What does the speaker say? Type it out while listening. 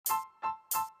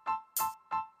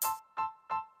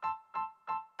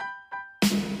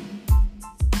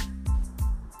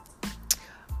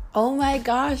Oh my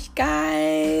gosh,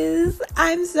 guys.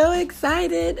 I'm so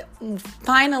excited.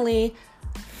 Finally,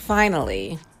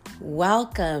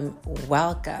 welcome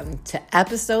to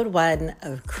episode 1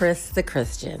 of Chris the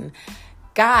Christian.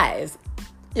 Guys,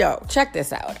 check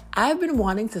this out. I've been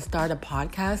wanting to start a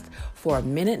podcast for a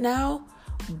minute now,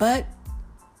 but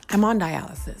I'm on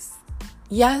dialysis.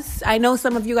 Yes, I know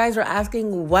some of you guys are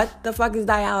asking, what the fuck is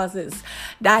dialysis?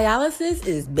 Dialysis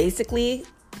is basically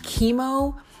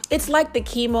chemo. It's like the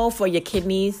chemo for your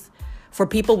kidneys,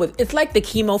 it's like the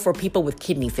chemo for people with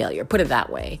kidney failure, put it that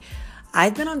way.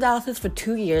 I've been on dialysis for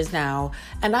 2 years now,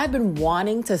 and I've been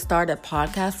wanting to start a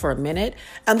podcast for a minute.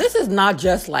 And this is not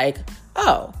just like,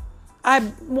 oh, I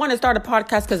want to start a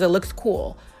podcast because it looks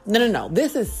cool. No.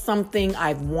 This is something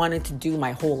I've wanted to do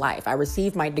my whole life. I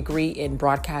received my degree in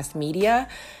broadcast media,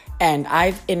 and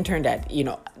I've interned at,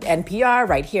 NPR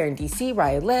right here in DC where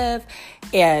I live,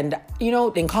 and,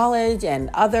 in college and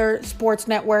other sports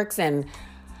networks. And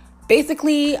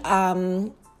basically,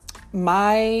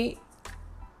 my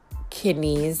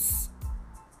kidneys,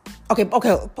 okay.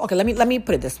 Let me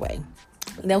put it this way.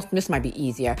 This might be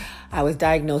easier. I was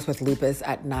diagnosed with lupus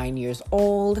at 9 years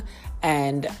old,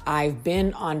 and I've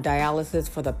been on dialysis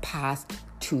for the past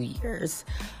 2 years.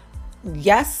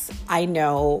 Yes, I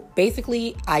know.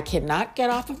 Basically, I cannot get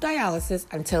off of dialysis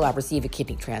until I receive a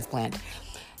kidney transplant.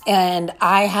 And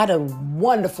I had a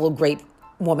wonderful, great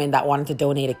woman that wanted to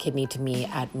donate a kidney to me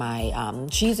at my,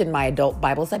 she's in my adult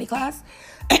Bible study class.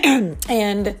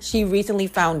 And she recently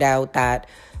found out that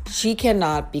she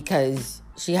cannot because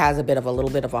she has a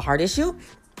little bit of a heart issue.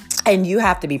 And you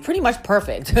have to be pretty much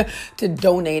perfect to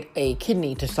donate a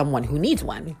kidney to someone who needs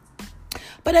one.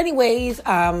 But anyways,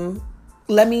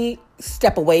 let me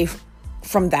step away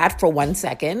from that for 1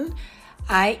 second.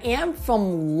 I am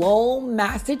from Lowell,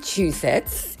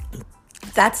 Massachusetts.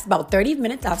 That's about 30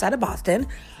 minutes outside of Boston.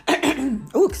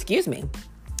 Oh, excuse me.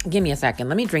 Give me a second.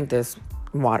 Let me drink this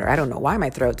water. I don't know why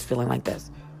my throat's feeling like this.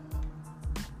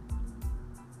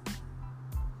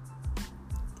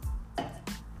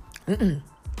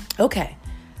 Okay,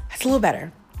 that's a little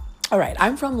better. All right,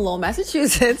 I'm from Lowell,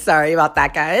 Massachusetts. Sorry about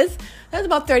that, guys. That's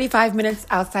about 35 minutes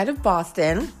outside of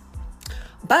Boston.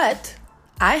 But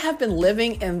I have been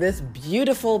living in this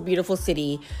beautiful, beautiful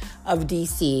city of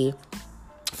DC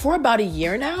for about a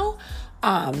year now.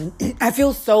 I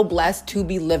feel so blessed to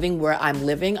be living where I'm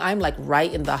living. I'm like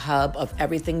right in the hub of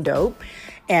everything dope.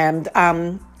 And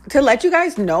to let you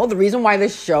guys know, the reason why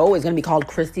this show is going to be called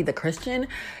Christy the Christian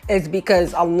is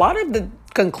because a lot of the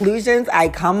conclusions I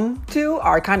come to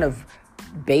are kind of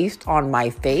based on my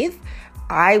faith.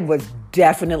 I was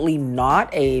definitely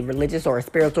not a religious or a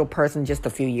spiritual person just a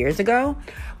few years ago.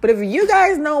 But if you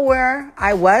guys know where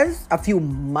I was a few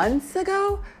months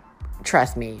ago,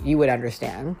 trust me, you would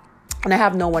understand. And I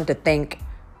have no one to thank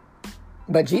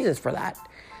but Jesus for that.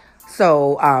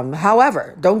 So,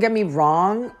 however, don't get me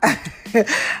wrong.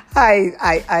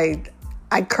 I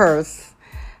curse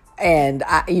and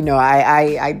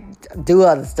I do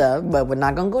other stuff, but we're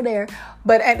not going to go there.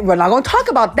 But we're not going to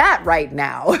talk about that right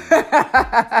now.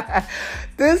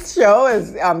 This show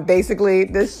is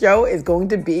going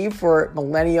to be for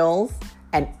millennials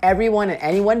and everyone and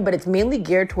anyone, but it's mainly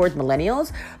geared towards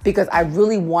millennials because I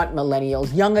really want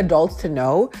millennials, young adults, to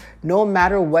know no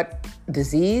matter what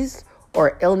disease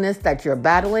or illness that you're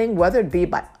battling, whether it be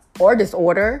or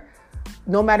disorder,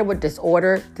 no matter what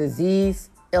disorder, disease,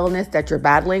 illness that you're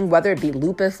battling, whether it be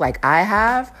lupus like I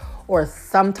have, or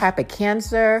some type of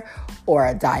cancer, or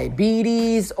a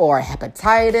diabetes, or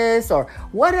hepatitis, or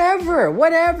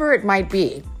whatever it might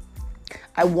be.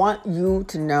 I want you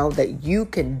to know that you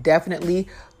can definitely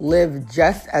live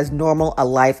just as normal a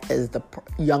life as the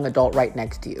young adult right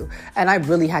next to you. And I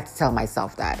really had to tell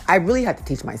myself that. I really had to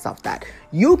teach myself that.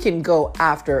 You can go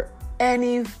after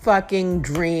any fucking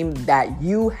dream that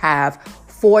you have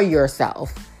for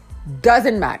yourself.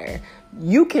 Doesn't matter.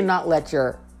 You cannot let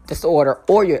your disorder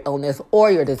or your illness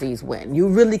or your disease win. You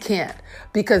really can't,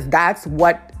 because that's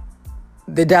what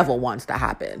the devil wants to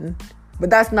happen. But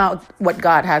that's not what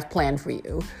God has planned for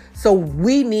you. So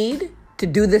we need to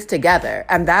do this together.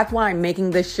 And that's why I'm making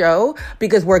this show,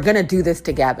 because we're going to do this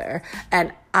together.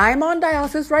 And I'm on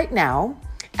dialysis right now.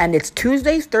 And it's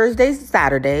Tuesdays, Thursdays,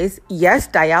 Saturdays. Yes,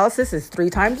 dialysis is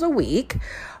 3 times a week.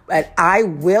 But I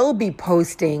will be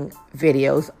posting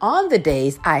videos on the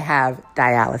days I have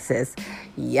dialysis.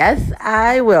 Yes,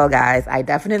 I will, guys. I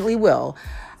definitely will.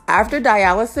 After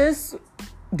dialysis,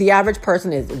 the average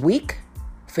person is weak,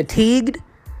 fatigued.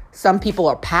 Some people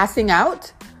are passing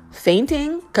out,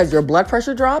 fainting because your blood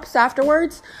pressure drops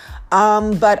afterwards.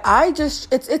 But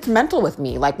it's mental with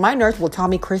me. Like, my nurse will tell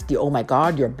me, Christy, oh my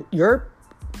God, your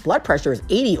blood pressure is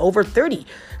 80 over 30.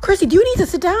 Christy, do you need to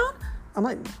sit down? I'm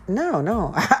like,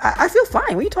 no, I feel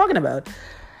fine. What are you talking about?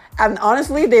 And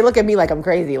honestly, they look at me like I'm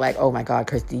crazy. Like, oh my God,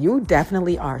 Christy, you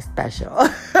definitely are special.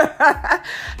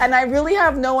 And I really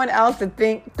have no one else to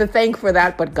thank for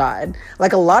that but God.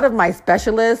 Like a lot of my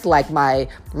specialists, like my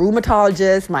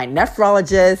rheumatologist, my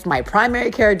nephrologist, my primary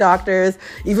care doctors,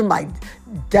 even my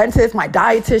dentists, my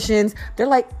dietitians, they're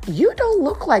like, you don't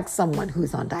look like someone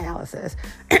who's on dialysis.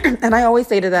 And I always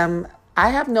say to them, I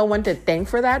have no one to thank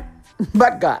for that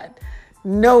but God.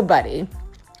 Nobody.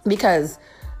 Because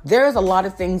there's a lot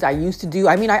of things I used to do.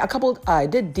 I mean, I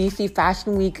did DC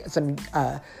Fashion Week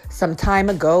some time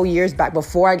ago, years back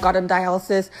before I got on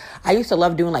dialysis. I used to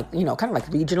love doing like, kind of like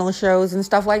regional shows and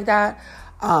stuff like that.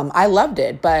 I loved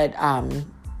it, but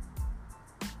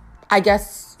I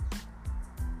guess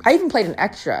I even played an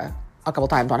extra a couple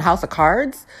times on House of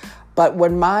Cards. But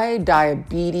when my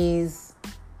diabetes,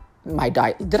 did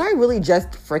I really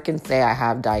just freaking say I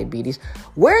have diabetes?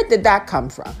 Where did that come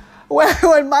from?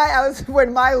 When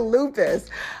my lupus,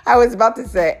 I was about to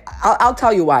say, I'll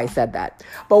tell you why I said that.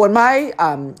 But when my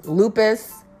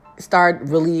lupus started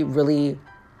really, really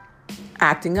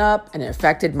acting up and it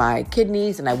affected my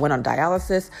kidneys and I went on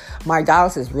dialysis, my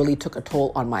dialysis really took a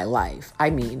toll on my life. I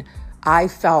mean, I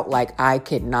felt like I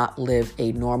could not live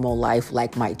a normal life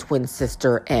like my twin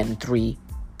sister and 3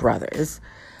 brothers.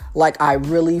 Like I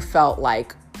really felt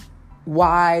like,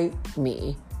 why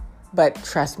me? But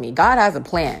trust me, God has a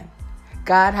plan.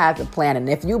 God has a plan. And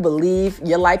if you believe,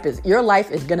 your life is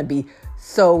going to be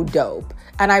so dope.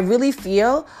 And I really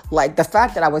feel like the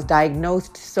fact that I was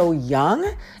diagnosed so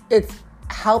young, it's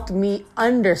helped me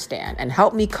understand and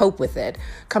helped me cope with it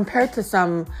compared to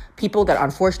some people that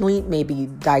unfortunately may be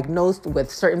diagnosed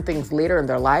with certain things later in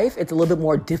their life. It's a little bit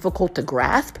more difficult to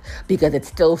grasp because it's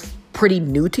still pretty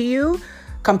new to you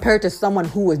compared to someone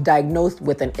who was diagnosed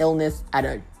with an illness at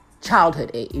a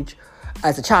childhood age,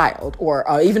 as a child or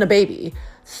even a baby.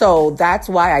 So that's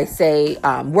why I say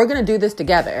we're going to do this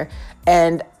together.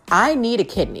 And I need a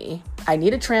kidney. I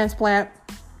need a transplant.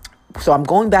 So I'm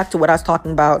going back to what I was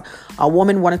talking about. A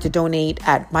woman wanted to donate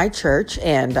at my church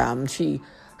and she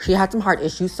had some heart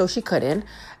issues, so she couldn't.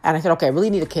 And I said, okay, I really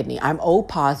need a kidney. I'm O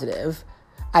positive.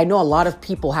 I know a lot of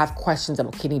people have questions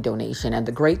about kidney donation. And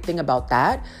the great thing about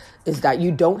that is that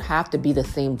you don't have to be the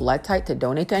same blood type to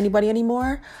donate to anybody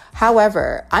anymore.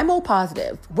 However, I'm O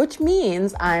positive, which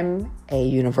means I'm a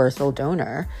universal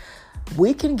donor.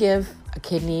 We can give a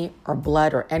kidney or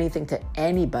blood or anything to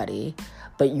anybody,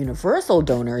 but universal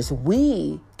donors,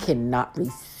 we cannot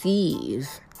receive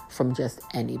from just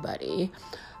anybody.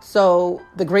 So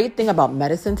the great thing about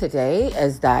medicine today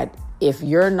is that if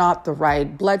you're not the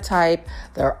right blood type,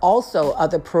 there are also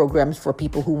other programs for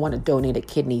people who want to donate a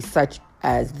kidney, such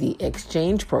as the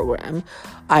exchange program.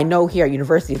 I know here at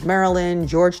University of Maryland,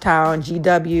 Georgetown,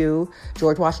 GW,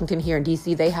 George Washington here in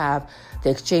DC, they have the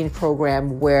exchange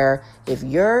program where if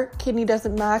your kidney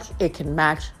doesn't match, it can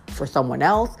match for someone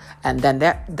else. And then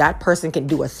that person can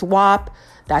do a swap.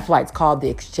 That's why it's called the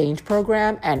exchange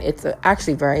program. And it's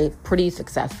actually pretty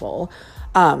successful.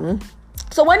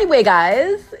 So anyway,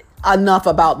 guys, enough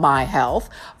about my health,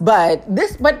 but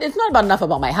it's not about enough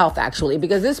about my health actually,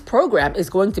 because this program is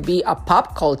going to be a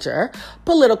pop culture,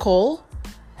 political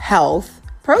health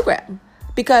program,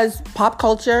 because pop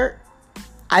culture,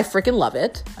 I freaking love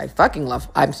it. I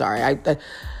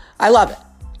love it.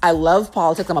 I love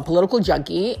politics. I'm a political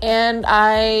junkie, and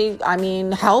I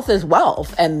mean, health is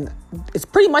wealth, and it's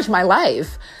pretty much my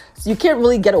life. So you can't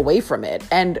really get away from it.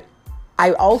 And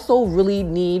I also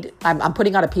really I'm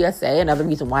putting out a PSA. Another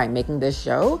reason why I'm making this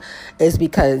show is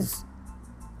because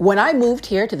when I moved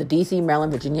here to the DC,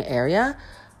 Maryland, Virginia area,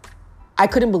 I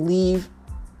couldn't believe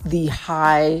the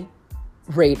high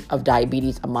rate of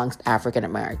diabetes amongst African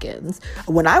Americans.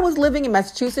 When I was living in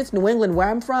Massachusetts, New England, where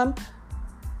I'm from,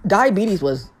 diabetes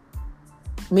was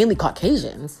mainly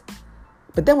Caucasians.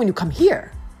 But then when you come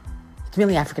here, it's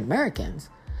mainly African Americans.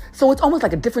 So it's almost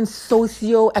like a different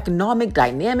socio-economic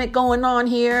dynamic going on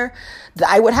here.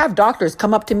 I would have doctors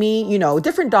come up to me,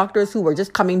 different doctors who were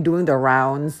just doing their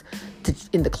rounds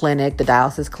in the clinic, the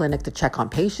dialysis clinic, to check on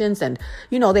patients. And,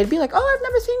 they'd be like, oh, I've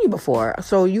never seen you before.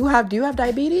 So do you have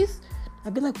diabetes?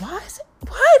 I'd be like, why is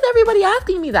everybody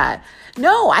asking me that?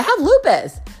 No, I have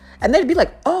lupus. And they'd be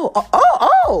like, oh,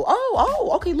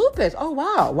 okay, lupus. Oh,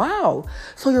 wow.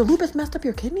 So your lupus messed up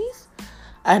your kidneys?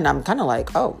 And I'm kind of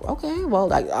like, oh, okay,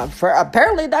 well,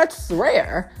 apparently that's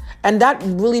rare. And that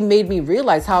really made me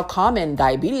realize how common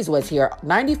diabetes was here.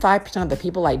 95% of the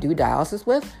people I do dialysis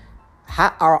with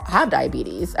have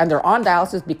diabetes. And they're on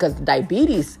dialysis because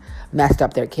diabetes messed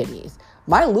up their kidneys.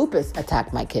 My lupus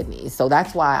attacked my kidneys, so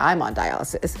that's why I'm on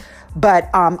dialysis. But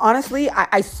honestly,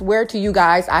 I swear to you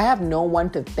guys, I have no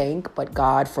one to thank but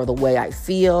God for the way I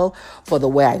feel, for the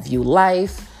way I view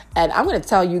life. And I'm going to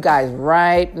tell you guys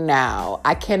right now,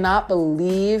 I cannot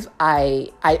believe I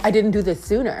didn't do this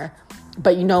sooner.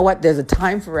 But you know what? There's a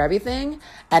time for everything.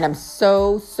 And I'm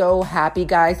so happy,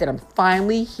 guys, that I'm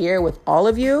finally here with all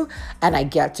of you. And I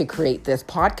get to create this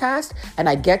podcast and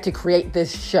I get to create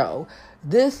this show.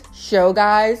 This show,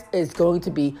 guys, is going to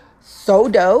be so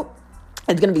dope.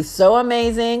 It's going to be so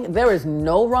amazing. There is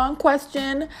no wrong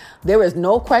question. There is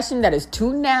no question that is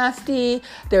too nasty.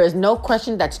 There is no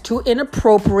question that's too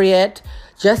inappropriate.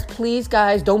 Just please,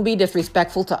 guys, don't be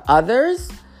disrespectful to others.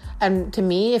 And to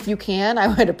me, if you can, I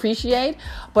would appreciate.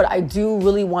 But I do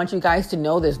really want you guys to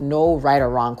know there's no right or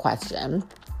wrong question.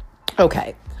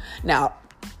 Okay. Now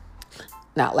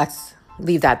let's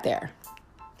leave that there.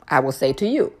 I will say to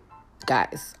you,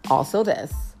 guys, also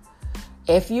this.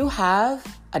 If you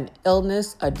have an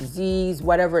illness, a disease,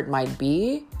 whatever it might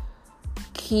be,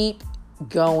 keep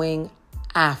going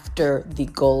after the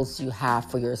goals you have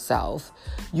for yourself.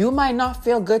 You might not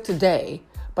feel good today,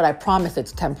 but I promise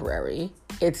it's temporary.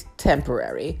 It's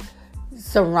temporary.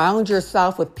 Surround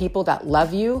yourself with people that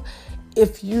love you.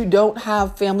 If you don't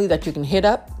have family that you can hit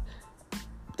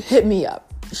me up.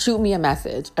 Shoot me a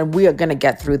message and we are going to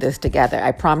get through this together.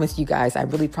 I promise you guys. I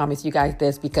really promise you guys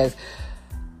this, because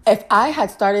if I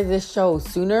had started this show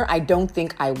sooner, I don't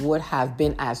think I would have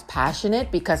been as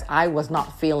passionate, because I was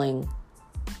not feeling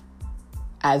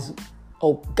as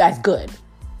good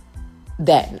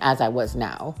then as I was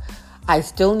now. I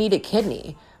still needed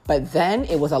kidney, but then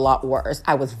it was a lot worse.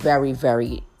 I was very,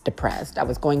 very depressed. I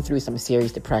was going through some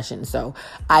serious depression. So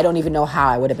I don't even know how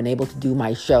I would have been able to do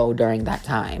my show during that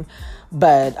time.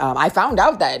 But I found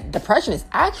out that depression is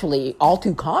actually all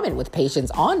too common with patients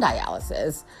on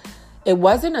dialysis. It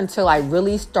wasn't until I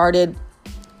really started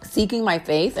seeking my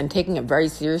faith and taking it very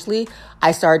seriously,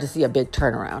 I started to see a big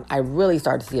turnaround. I really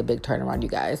started to see a big turnaround, you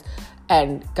guys.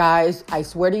 And guys, I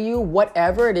swear to you,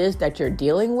 whatever it is that you're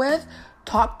dealing with,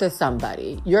 talk to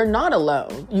somebody. You're not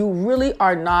alone. You really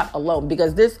are not alone,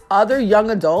 because there's other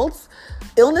young adults.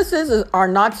 Illnesses are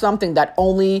not something that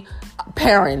only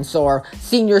parents or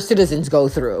senior citizens go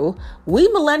through. We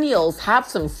millennials have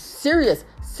some serious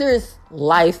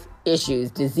life issues,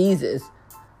 diseases.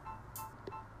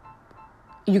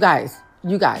 You guys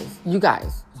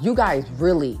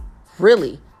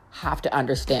really have to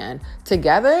understand.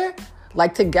 Together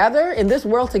in this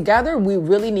world together, we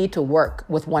really need to work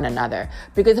with one another,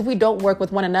 because if we don't work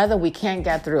with one another, we can't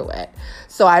get through it.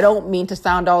 So I don't mean to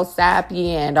sound all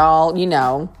sappy and all,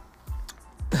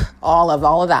 all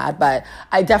of that, but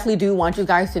I definitely do want you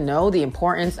guys to know the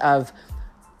importance of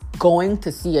going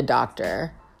to see a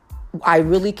doctor. I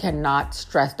really cannot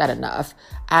stress that enough.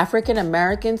 African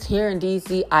Americans here in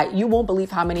DC, you won't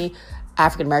believe how many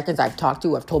African Americans I've talked to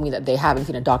who have told me that they haven't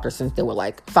seen a doctor since they were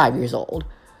like 5 years old.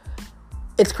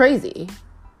 It's crazy.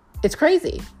 It's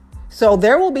crazy. So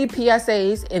there will be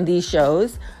PSAs in these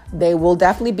shows. They will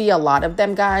definitely be a lot of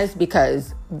them, guys,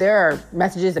 because there are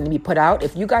messages that need to be put out.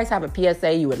 If you guys have a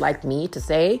PSA you would like me to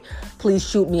say, please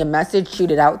shoot me a message,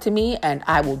 shoot it out to me, and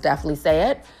I will definitely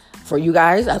say it for you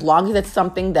guys, as long as it's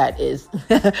something that is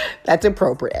that's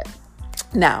appropriate.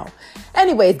 Now,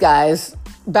 anyways, guys,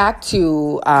 back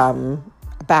to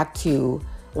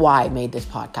why I made this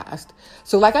podcast.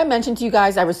 So like I mentioned to you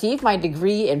guys, I received my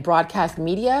degree in broadcast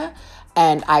media,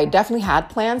 and I definitely had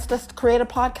plans to create a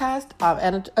podcast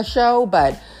and a show,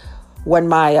 but when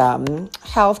my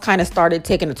health kind of started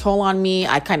taking a toll on me,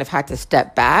 I kind of had to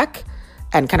step back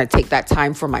and kind of take that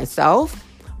time for myself.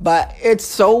 But it's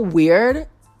so weird.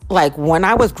 Like when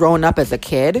I was growing up as a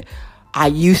kid, I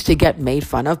used to get made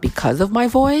fun of because of my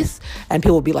voice, and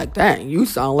people would be like, dang, you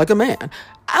sound like a man.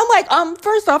 I'm like,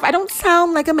 first off, I don't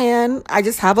sound like a man. I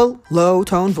just have a low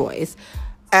tone voice.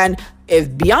 And if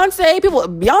people say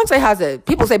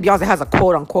Beyonce has a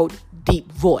quote unquote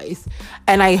deep voice.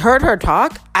 And I heard her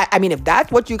talk. I mean, if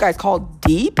that's what you guys call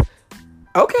deep,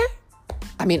 okay.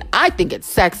 I mean, I think it's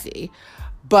sexy,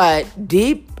 but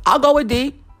deep, I'll go with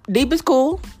deep. Deep is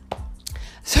cool.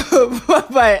 So,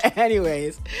 but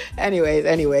anyways, I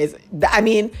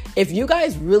mean, if you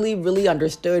guys really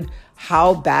understood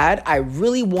how bad I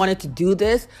really wanted to do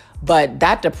this, but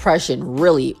that depression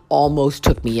really almost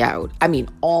took me out. I mean,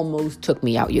 almost took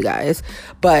me out, you guys.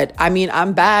 But I mean,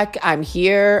 I'm back. I'm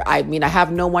here. I mean, I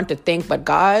have no one to thank but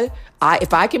God.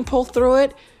 If I can pull through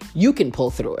it, you can pull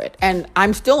through it. And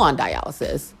I'm still on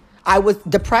dialysis. I was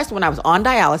depressed when I was on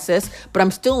dialysis, but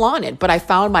I'm still on it. But I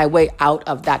found my way out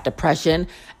of that depression.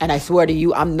 And I swear to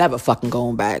you, I'm never fucking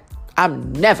going back.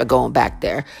 I'm never going back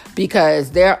there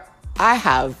because I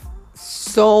have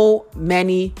so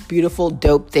many beautiful,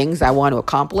 dope things I want to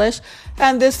accomplish.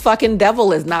 And this fucking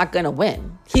devil is not going to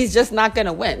win. He's just not going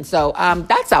to win. So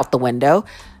that's out the window.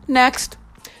 Next.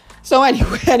 So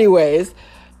anyways,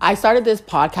 I started this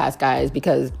podcast, guys,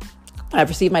 because I've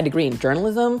received my degree in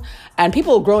journalism, and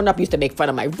people growing up used to make fun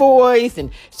of my voice and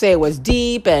say it was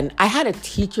deep. And I had a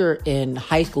teacher in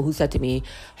high school who said to me,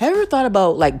 have you ever thought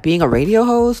about like being a radio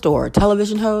host or a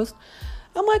television host?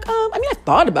 I'm like, I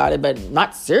thought about it, but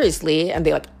not seriously. And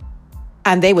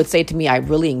they would say to me, I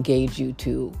really encourage you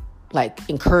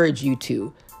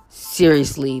to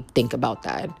seriously think about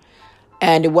that.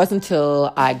 And it wasn't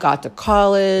until I got to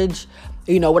college,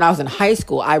 when I was in high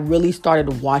school, I really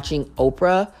started watching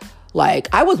Oprah.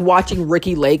 Like, I was watching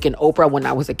Ricki Lake and Oprah when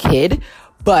I was a kid,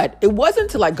 but it wasn't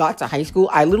until I got to high school.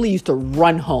 I literally used to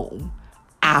run home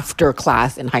after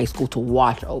class in high school to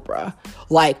watch Oprah.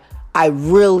 Like, I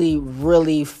really,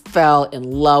 really fell in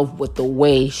love with the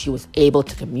way she was able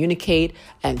to communicate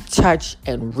and touch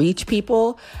and reach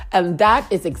people. And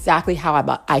that is exactly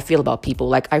how I feel about people.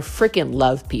 Like, I freaking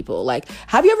love people. Like,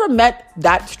 have you ever met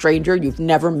that stranger you've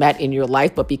never met in your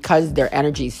life, but because their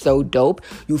energy is so dope,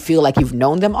 you feel like you've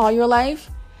known them all your life?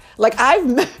 Like,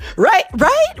 right?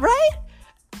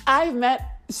 I've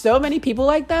met so many people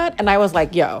like that. And I was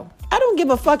like, yo, I don't give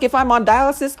a fuck if I'm on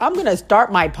dialysis. I'm going to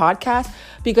start my podcast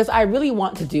because I really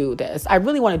want to do this. I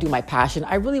really want to do my passion.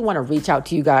 I really want to reach out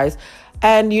to you guys.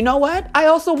 And you know what? I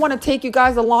also want to take you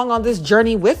guys along on this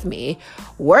journey with me.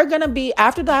 We're going to be,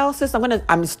 after dialysis,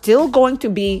 I'm still going to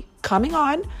be coming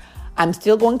on. I'm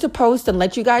still going to post and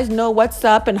let you guys know what's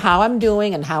up and how I'm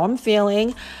doing and how I'm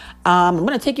feeling. I'm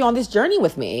going to take you on this journey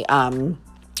with me,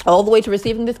 all the way to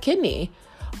receiving this kidney.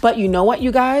 But you know what,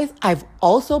 you guys? I've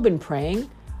also been praying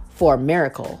for a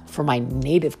miracle for my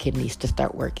native kidneys to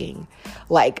start working.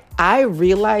 Like, I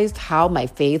realized how my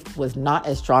faith was not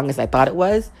as strong as I thought it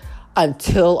was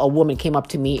until a woman came up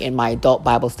to me in my adult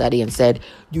Bible study and said,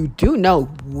 you do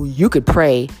know you could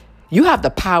pray. You have the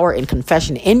power in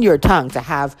confession in your tongue to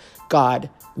have God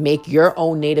make your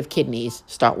own native kidneys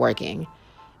start working.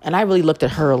 And I really looked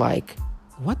at her like,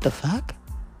 what the fuck?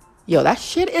 Yo, that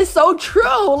shit is so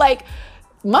true. Like,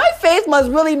 my faith must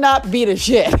really not be the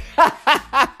shit.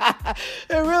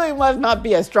 It really must not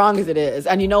be as strong as it is.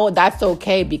 And that's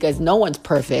okay because no one's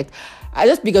perfect.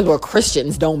 Just because we're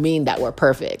Christians don't mean that we're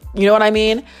perfect. You know what I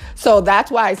mean? So that's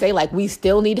why I say, like, we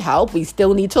still need help. We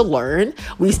still need to learn.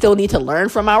 We still need to learn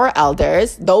from our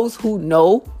elders, those who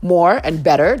know more and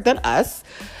better than us.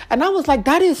 And I was like,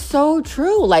 that is so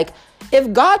true. Like,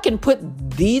 if God can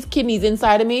put these kidneys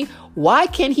inside of me, why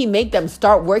can't he make them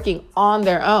start working on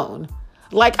their own?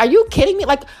 Like, are you kidding me?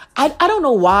 Like, I don't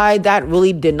know why that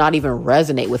really did not even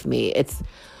resonate with me.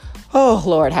 Oh,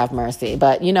 Lord have mercy.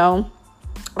 But,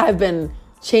 I've been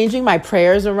changing my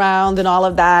prayers around and all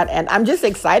of that. And I'm just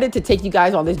excited to take you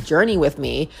guys on this journey with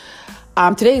me.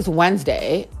 Today is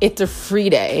Wednesday. It's a free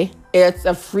day.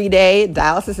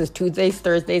 Dialysis is Tuesdays,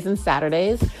 Thursdays, and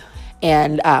Saturdays.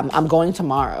 And I'm going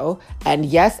tomorrow. And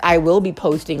yes, I will be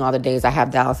posting all the days I have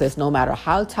dialysis, no matter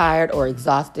how tired or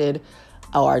exhausted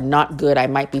or not good I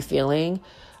might be feeling.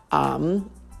 I'm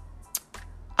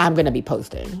going to be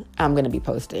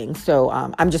posting. So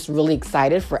I'm just really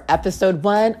excited for episode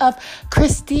 1 of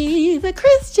Christy the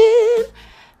Christian.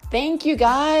 Thank you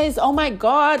guys. Oh my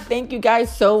God. Thank you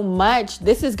guys so much.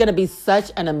 This is going to be such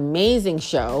an amazing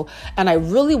show. And I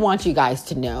really want you guys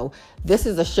to know this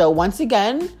is a show, once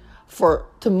again,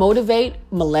 to motivate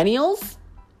millennials,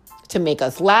 to make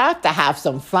us laugh, to have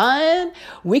some fun.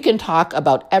 We can talk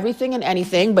about everything and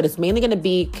anything, but it's mainly going to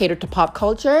be catered to pop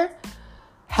culture,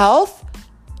 health,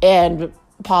 and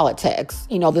politics.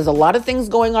 There's a lot of things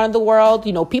going on in the world.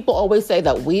 People always say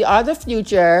that we are the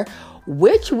future,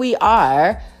 which we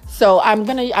are. So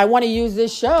I want to use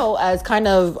this show as kind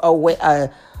of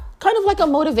like a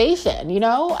motivation,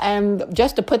 and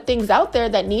just to put things out there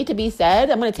that need to be said.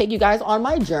 I'm going to take you guys on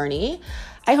my journey.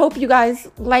 I hope you guys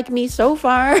like me so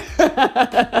far.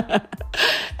 And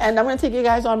I'm going to take you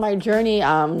guys on my journey.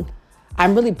 I'm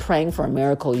really praying for a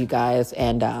miracle, you guys.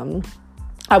 And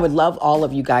I would love all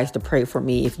of you guys to pray for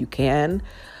me if you can.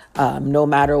 No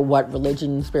matter what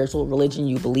spiritual religion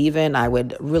you believe in, I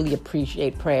would really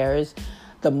appreciate prayers.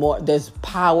 There's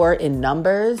power in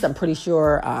numbers. I'm pretty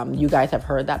sure you guys have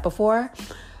heard that before.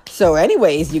 So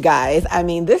anyways, you guys,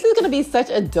 this is going to be such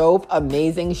a dope,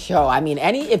 amazing show.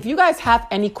 If you guys have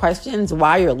any questions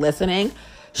while you're listening,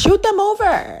 shoot them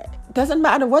over. Doesn't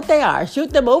matter what they are.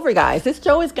 Shoot them over, guys. This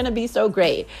show is going to be so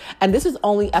great. And this is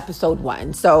only episode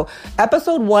 1. So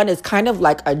episode 1 is kind of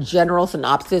like a general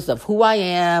synopsis of who I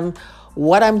am,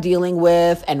 what I'm dealing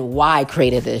with, and why I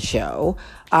created this show.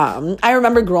 I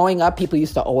remember growing up, people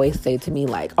used to always say to me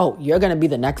like, oh, you're going to be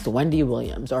the next Wendy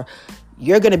Williams, or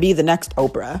you're going to be the next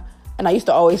Oprah. And I used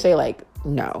to always say like,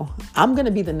 no, I'm going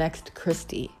to be the next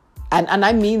Christy. And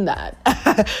I mean that.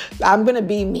 I'm going to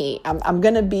be me. I'm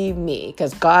going to be me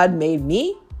because God made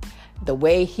me the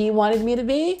way he wanted me to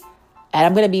be. And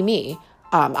I'm going to be me.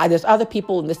 There's other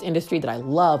people in this industry that I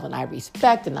love and I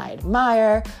respect and I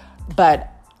admire.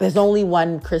 But there's only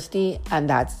one Christy, and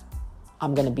that's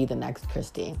I'm going to be the next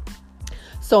Christy.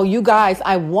 So you guys,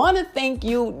 I want to thank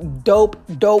you dope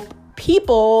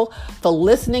people for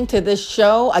listening to this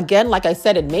show. Again, like I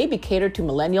said, it may be catered to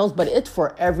millennials, but it's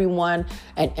for everyone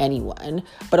and anyone.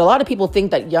 But a lot of people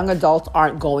think that young adults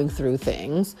aren't going through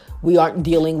things. We aren't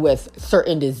dealing with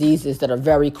certain diseases that are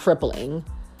very crippling,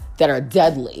 that are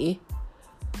deadly.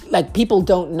 Like, people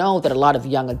don't know that a lot of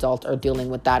young adults are dealing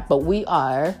with that, but we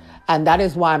are. And that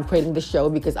is why I'm creating the show,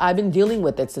 because I've been dealing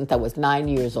with it since I was 9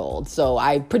 years old. So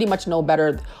I pretty much know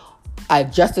better.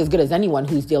 I'm just as good as anyone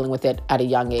who's dealing with it at a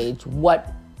young age,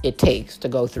 what it takes to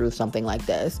go through something like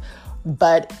this.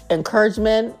 But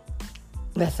encouragement,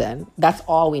 listen, that's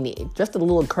all we need. Just a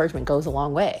little encouragement goes a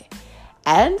long way.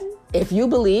 And if you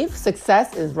believe,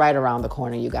 success is right around the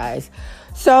corner, you guys.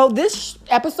 So this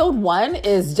episode 1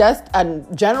 is just a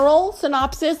general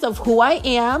synopsis of who I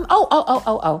am.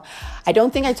 Oh. I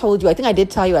don't think I told you. I think I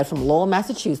did tell you I'm from Lowell,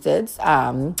 Massachusetts.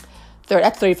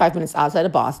 That's 35 minutes outside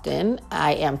of Boston.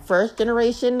 I am first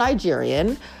generation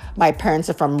Nigerian. My parents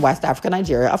are from West Africa,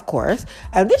 Nigeria, of course.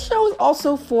 And this show is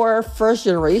also for first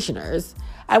generationers.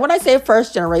 And when I say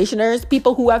first generationers,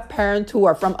 people who have parents who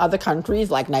are from other countries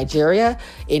like Nigeria,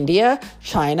 India,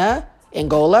 China,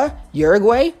 Angola,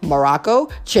 Uruguay, Morocco,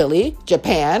 Chile,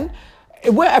 Japan,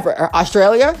 wherever,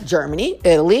 Australia, Germany,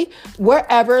 Italy,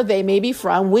 wherever they may be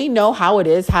from. We know how it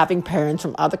is having parents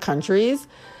from other countries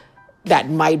that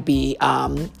might be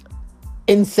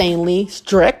insanely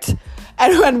strict.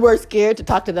 And when we're scared to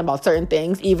talk to them about certain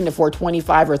things, even if we're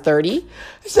 25 or 30.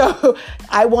 So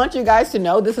I want you guys to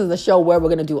know this is a show where we're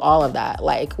going to do all of that.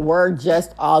 Like, we're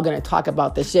just all going to talk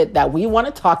about the shit that we want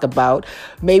to talk about.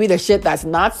 Maybe the shit that's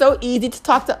not so easy to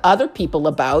talk to other people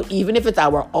about, even if it's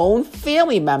our own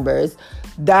family members.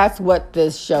 That's what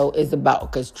this show is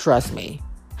about. Because trust me,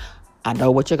 I know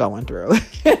what you're going through.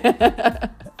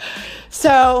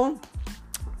 So,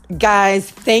 guys,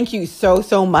 thank you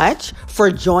so much for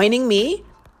joining me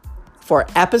for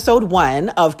episode 1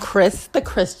 of Chris the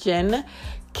Christian.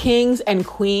 Kings and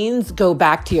queens, go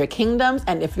back to your kingdoms.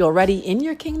 And if you're already in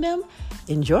your kingdom,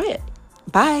 enjoy it.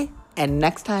 Bye. And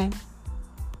next time.